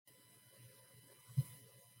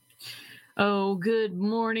Oh, good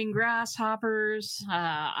morning, grasshoppers.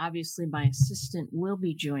 Obviously, my assistant will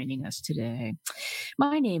be joining us today.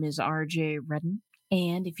 My name is RJ Redden,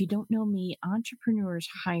 and if you don't know me, entrepreneurs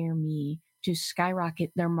hire me to skyrocket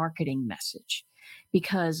their marketing message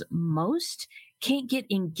because most can't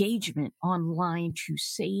get engagement online to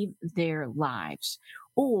save their lives,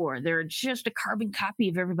 or they're just a carbon copy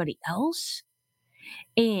of everybody else,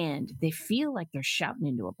 and they feel like they're shouting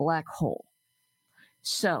into a black hole.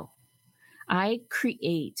 So, I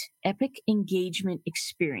create epic engagement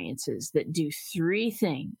experiences that do three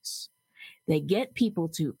things. They get people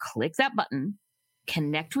to click that button,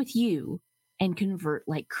 connect with you, and convert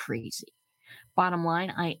like crazy. Bottom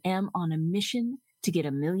line, I am on a mission to get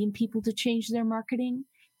 1 million people to change their marketing.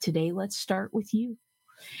 Today, let's start with you.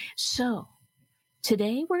 So,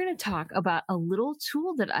 today we're going to talk about a little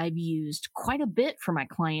tool that I've used quite a bit for my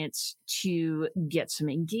clients to get some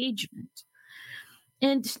engagement.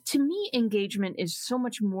 And to me, engagement is so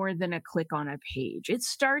much more than a click on a page. It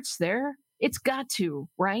starts there. It's got to,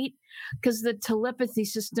 right? Because the telepathy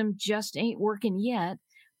system just ain't working yet.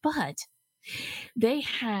 But they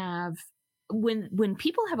have, when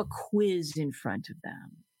people have a quiz in front of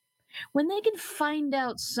them, when they can find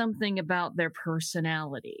out something about their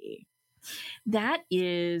personality, that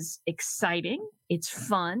is exciting. It's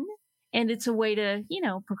fun. And it's a way to,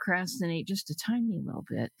 procrastinate just a tiny little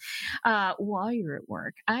bit while you're at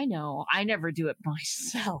work. I know I never do it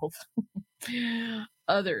myself.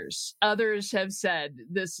 Others have said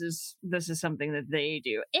this is something that they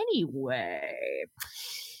do. Anyway,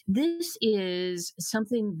 this is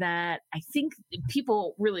something that I think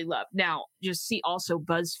people really love. Now, just see also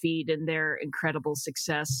BuzzFeed and their incredible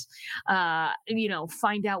success.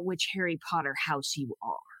 Find out which Harry Potter house you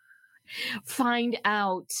are. Find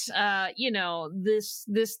out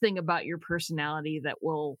this thing about your personality that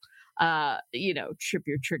will trip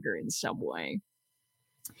your trigger in some way.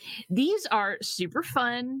 These are super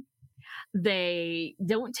fun. They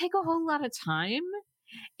don't take a whole lot of time,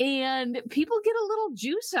 and people get a little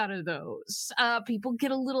juice out of those. People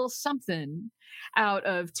get a little something out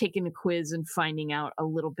of taking a quiz and finding out a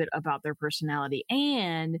little bit about their personality.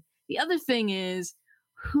 And the other thing is,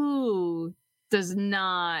 who does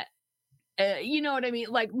not you know what I mean?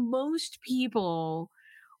 Like, most people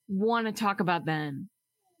want to talk about them.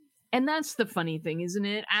 And that's the funny thing, isn't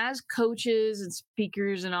it? As coaches and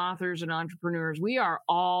speakers and authors and entrepreneurs, we're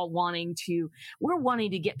wanting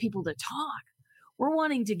to get people to talk. We're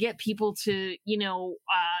wanting to get people to,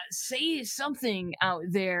 say something out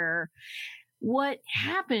there. What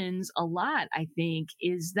happens a lot, I think,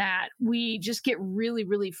 is that we just get really,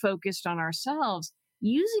 really focused on ourselves.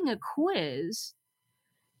 Using a quiz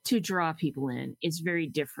to draw people in is very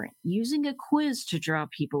different. Using a quiz to draw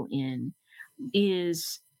people in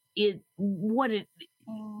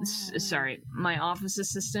sorry, my office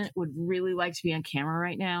assistant would really like to be on camera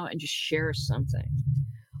right now and just share something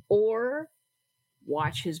or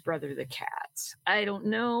watch his brother the cat. I don't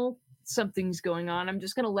know, something's going on. I'm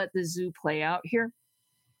just going to let the zoo play out here.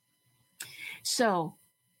 So,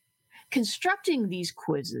 constructing these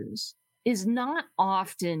quizzes is not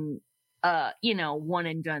often one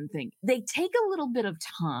and done thing. They take a little bit of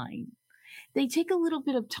time. They take a little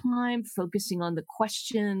bit of time focusing on the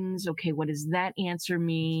questions. Okay, what does that answer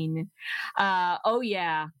mean? Oh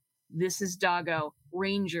yeah, this is Doggo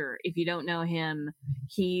Ranger. If you don't know him,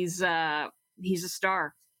 he's a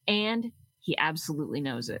star, and he absolutely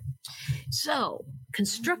knows it. So,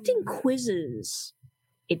 constructing quizzes,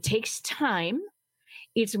 it takes time.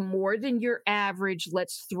 It's more than your average,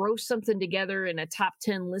 let's throw something together in a top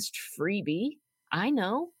 10 list freebie. I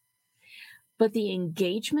know. But the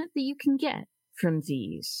engagement that you can get from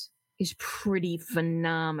these is pretty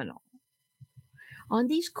phenomenal. On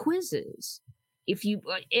these quizzes, if you,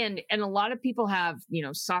 and a lot of people have,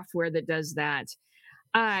 software that does that.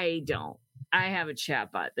 I don't. I have a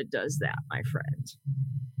chatbot that does that, my friend.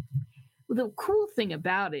 The cool thing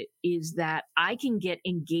about it is that I can get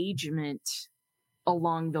engagement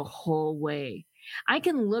along the whole way. I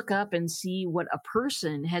can look up and see what a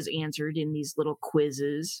person has answered in these little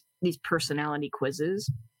quizzes, these personality quizzes.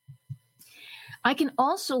 I can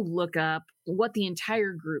also look up what the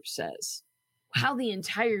entire group says, how the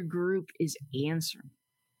entire group is answering.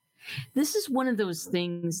 This is one of those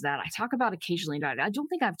things that I talk about occasionally, and I don't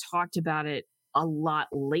think I've talked about it a lot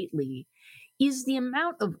lately, is the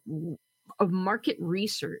amount of market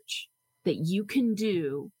research that you can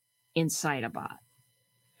do inside a bot.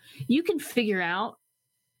 You can figure out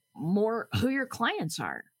more who your clients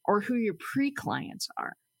are or who your pre-clients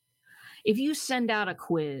are. If you send out a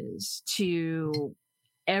quiz to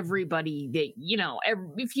everybody that,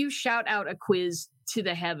 if you shout out a quiz to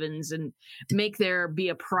the heavens and make there be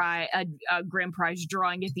a grand prize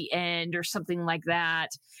drawing at the end or something like that,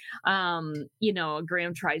 a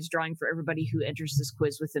grand prize drawing for everybody who enters this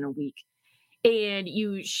quiz within a week, and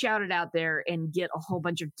you shout it out there and get a whole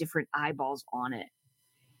bunch of different eyeballs on it,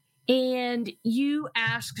 and you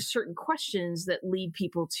ask certain questions that lead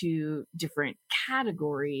people to different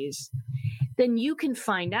categories, then you can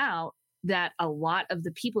find out that a lot of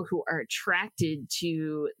the people who are attracted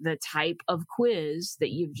to the type of quiz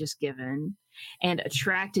that you've just given and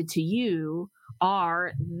attracted to you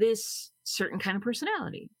are this certain kind of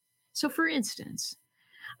personality. So for instance,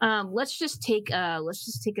 let's just take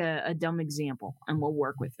a dumb example and we'll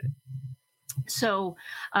work with it. So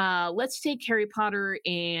let's take Harry Potter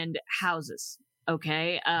and houses.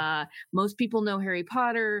 Okay. Most people know Harry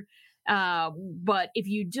Potter, but if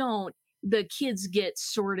you don't, the kids get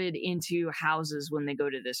sorted into houses when they go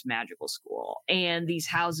to this magical school. And these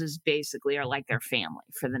houses basically are like their family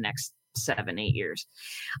for the next 7-8 years.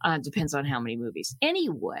 Depends on how many movies.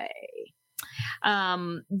 Anyway,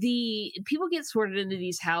 the people get sorted into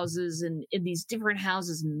these houses, and these different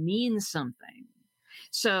houses mean something.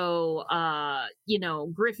 So,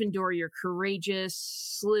 Gryffindor, you're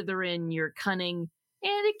courageous. Slytherin, you're cunning,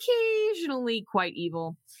 and occasionally quite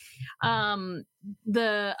evil.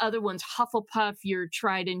 The other one's Hufflepuff, you're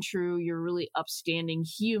tried and true, you're really upstanding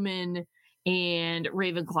human, and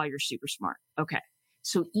Ravenclaw, you're super smart. Okay.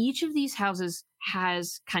 So each of these houses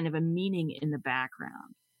has kind of a meaning in the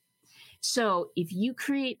background. So if you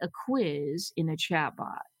create a quiz in a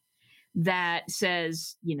chatbot that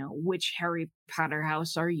says, which Harry Potter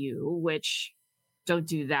house are you, which don't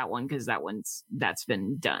do that one because that's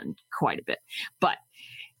been done quite a bit. But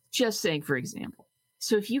just saying, for example,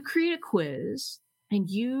 so if you create a quiz and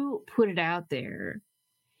you put it out there,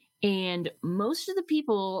 and most of the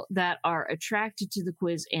people that are attracted to the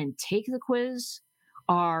quiz and take the quiz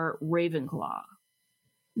are Ravenclaw,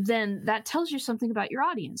 then that tells you something about your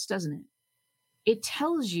audience, doesn't it? It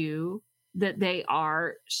tells you that they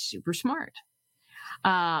are super smart.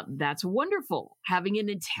 That's wonderful. Having an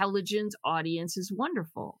intelligent audience is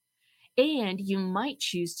wonderful. And you might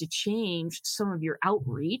choose to change some of your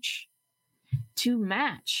outreach to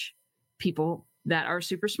match people that are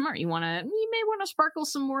super smart. You may want to sparkle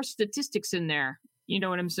some more statistics in there. You know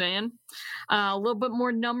what I'm saying? A little bit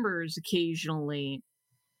more numbers occasionally.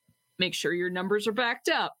 Make sure your numbers are backed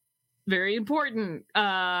up. Very important.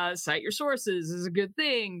 Cite your sources is a good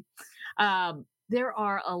thing. There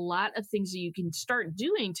are a lot of things that you can start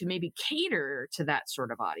doing to maybe cater to that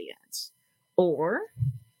sort of audience. Or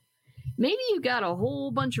maybe you got a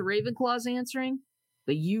whole bunch of Ravenclaws answering,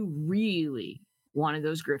 but you really wanted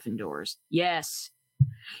those Gryffindors. Yes,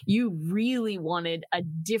 you really wanted a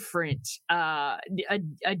different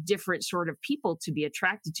sort of people to be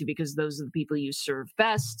attracted to, because those are the people you serve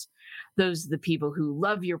best. Those are the people who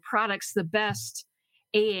love your products the best.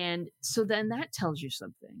 And so then that tells you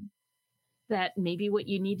something, that maybe what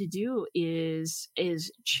you need to do is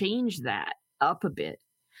change that up a bit.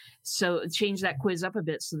 So change that quiz up a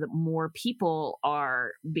bit so that more people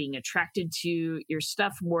are being attracted to your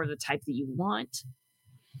stuff, more of the type that you want.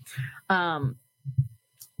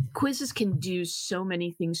 Quizzes can do so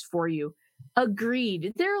many things for you.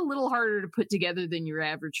 Agreed. They're a little harder to put together than your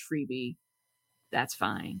average freebie. That's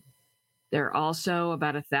fine. They're also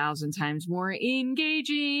about 1,000 times more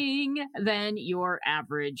engaging than your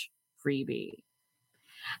average freebie.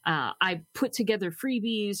 I put together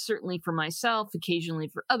freebies, certainly for myself, occasionally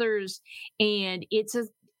for others, and it's a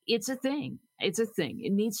thing. It's a thing.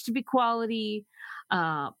 It needs to be quality,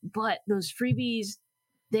 but those freebies,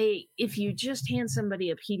 if you just hand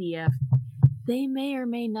somebody a PDF, they may or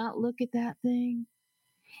may not look at that thing,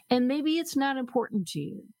 and maybe it's not important to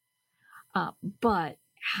you. But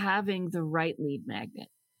having the right lead magnet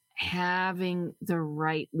can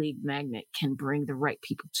bring the right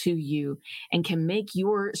people to you and can make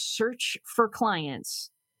your search for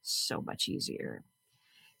clients so much easier.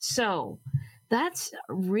 So that's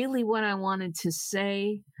really what I wanted to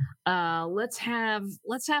say. Let's have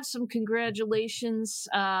some congratulations.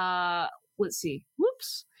 Let's see.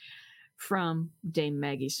 Whoops. From Dame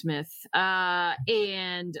Maggie Smith.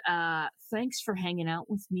 And thanks for hanging out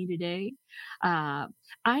with me today. I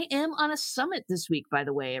am on a summit this week, by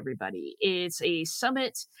the way, everybody. It's a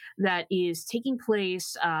summit that is taking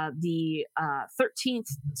place the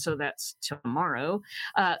 13th, so that's tomorrow,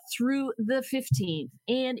 through the 15th.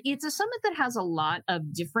 And it's a summit that has a lot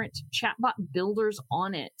of different chatbot builders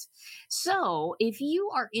on it. So if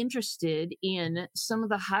you are interested in some of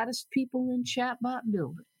the hottest people in chatbot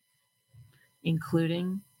building,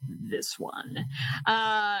 including this one.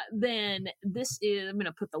 Then this is, I'm going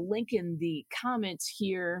to put the link in the comments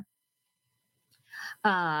here.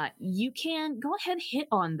 You can go ahead, hit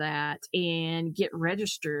on that and get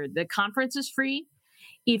registered. The conference is free.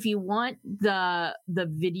 If you want the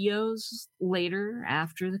videos later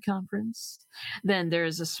after the conference, then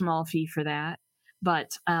there's a small fee for that.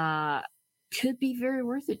 But could be very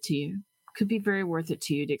worth it to you. Could be very worth it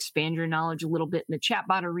to you to expand your knowledge a little bit in the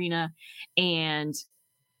chatbot arena and,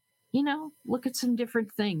 look at some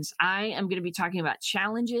different things. I am going to be talking about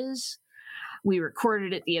challenges. We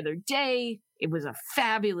recorded it the other day. It was a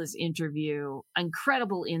fabulous interview,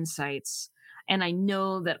 incredible insights. And I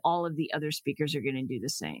know that all of the other speakers are going to do the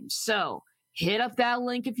same. So hit up that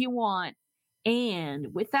link if you want.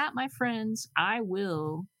 And with that, my friends, I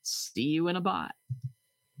will see you in a bot.